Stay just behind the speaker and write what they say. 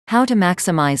How to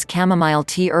maximize chamomile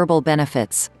tea herbal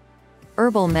benefits.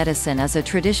 Herbal medicine is a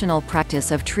traditional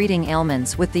practice of treating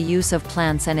ailments with the use of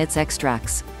plants and its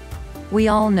extracts. We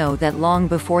all know that long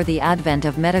before the advent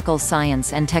of medical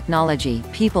science and technology,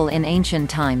 people in ancient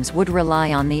times would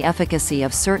rely on the efficacy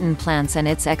of certain plants and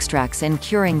its extracts in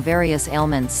curing various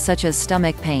ailments such as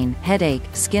stomach pain, headache,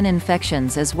 skin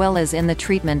infections, as well as in the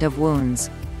treatment of wounds.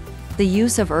 The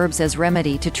use of herbs as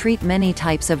remedy to treat many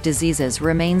types of diseases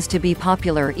remains to be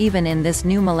popular even in this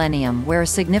new millennium, where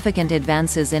significant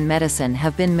advances in medicine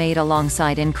have been made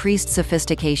alongside increased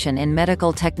sophistication in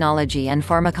medical technology and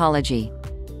pharmacology.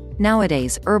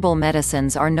 Nowadays, herbal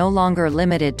medicines are no longer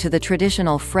limited to the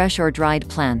traditional fresh or dried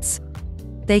plants.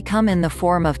 They come in the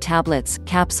form of tablets,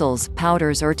 capsules,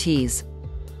 powders or teas.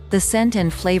 The scent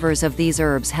and flavors of these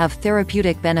herbs have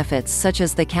therapeutic benefits such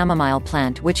as the chamomile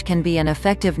plant, which can be an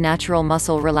effective natural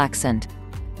muscle relaxant.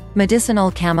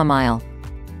 Medicinal chamomile.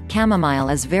 Chamomile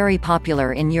is very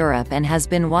popular in Europe and has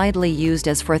been widely used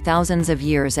for thousands of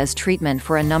years as treatment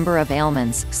for a number of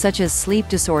ailments, such as sleep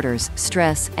disorders,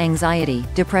 stress, anxiety,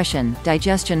 depression,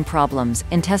 digestion problems,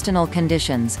 intestinal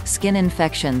conditions, skin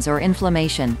infections or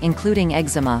inflammation, including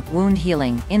eczema, wound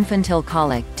healing, infantile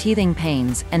colic, teething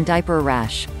pains, and diaper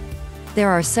rash. There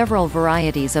are several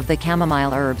varieties of the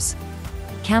chamomile herbs.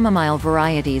 Chamomile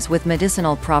varieties with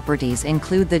medicinal properties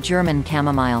include the German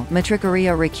chamomile,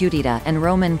 Matricaria recutita, and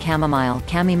Roman chamomile,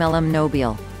 Chamomillum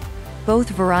nobile. Both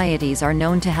varieties are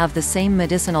known to have the same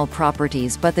medicinal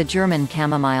properties, but the German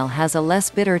chamomile has a less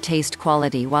bitter taste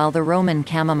quality, while the Roman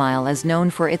chamomile is known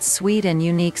for its sweet and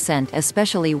unique scent,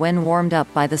 especially when warmed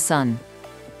up by the sun.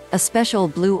 A special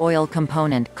blue oil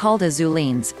component, called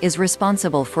azulines, is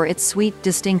responsible for its sweet,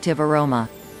 distinctive aroma.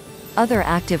 Other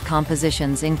active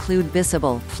compositions include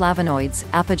bisabal, flavonoids,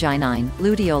 apigenin,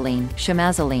 luteolin,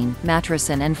 chamazoline,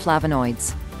 matricin and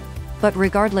flavonoids. But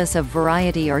regardless of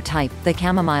variety or type, the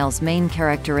chamomile's main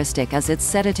characteristic is its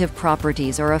sedative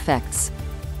properties or effects.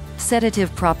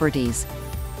 Sedative properties.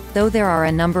 Though there are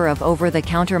a number of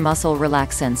over-the-counter muscle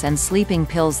relaxants and sleeping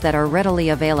pills that are readily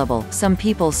available, some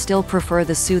people still prefer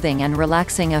the soothing and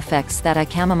relaxing effects that a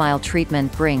chamomile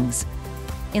treatment brings.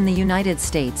 In the United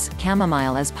States,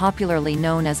 chamomile is popularly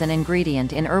known as an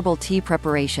ingredient in herbal tea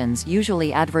preparations,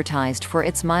 usually advertised for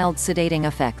its mild sedating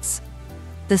effects.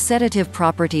 The sedative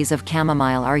properties of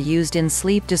chamomile are used in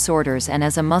sleep disorders and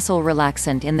as a muscle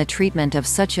relaxant in the treatment of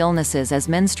such illnesses as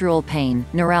menstrual pain,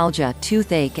 neuralgia,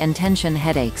 toothache and tension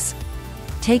headaches.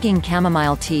 Taking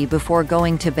chamomile tea before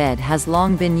going to bed has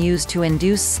long been used to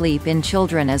induce sleep in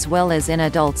children as well as in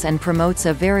adults and promotes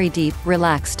a very deep,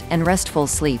 relaxed, and restful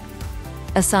sleep.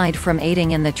 Aside from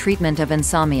aiding in the treatment of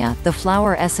insomnia, the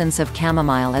flower essence of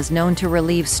chamomile is known to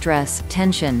relieve stress,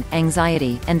 tension,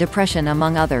 anxiety, and depression,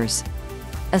 among others.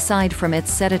 Aside from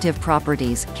its sedative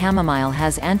properties, chamomile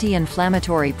has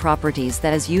anti-inflammatory properties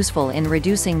that is useful in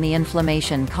reducing the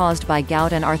inflammation caused by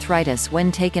gout and arthritis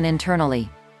when taken internally.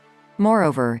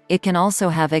 Moreover, it can also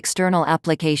have external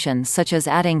applications such as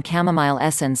adding chamomile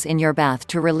essence in your bath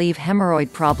to relieve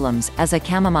hemorrhoid problems, as a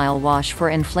chamomile wash for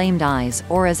inflamed eyes,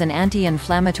 or as an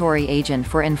anti-inflammatory agent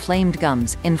for inflamed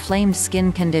gums, inflamed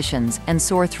skin conditions, and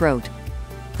sore throat.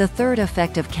 The third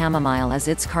effect of chamomile is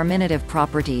its carminative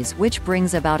properties, which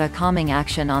brings about a calming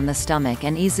action on the stomach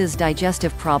and eases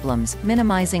digestive problems,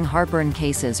 minimizing heartburn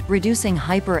cases, reducing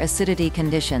hyperacidity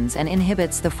conditions, and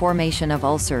inhibits the formation of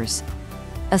ulcers.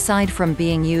 Aside from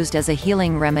being used as a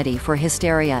healing remedy for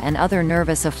hysteria and other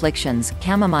nervous afflictions,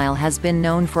 chamomile has been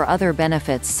known for other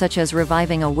benefits such as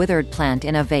reviving a withered plant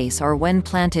in a vase, or when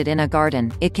planted in a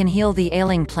garden, it can heal the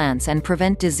ailing plants and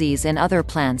prevent disease in other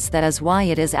plants. That is why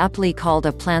it is aptly called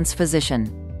a plant's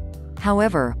physician.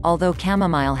 However, although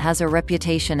chamomile has a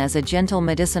reputation as a gentle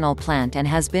medicinal plant and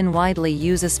has been widely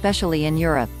used especially in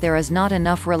Europe, there is not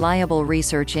enough reliable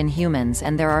research in humans,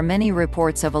 and there are many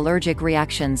reports of allergic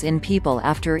reactions in people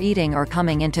after eating or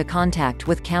coming into contact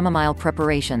with chamomile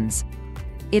preparations.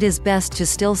 It is best to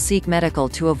still seek medical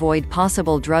to avoid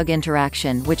possible drug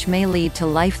interaction which may lead to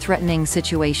life-threatening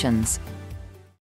situations.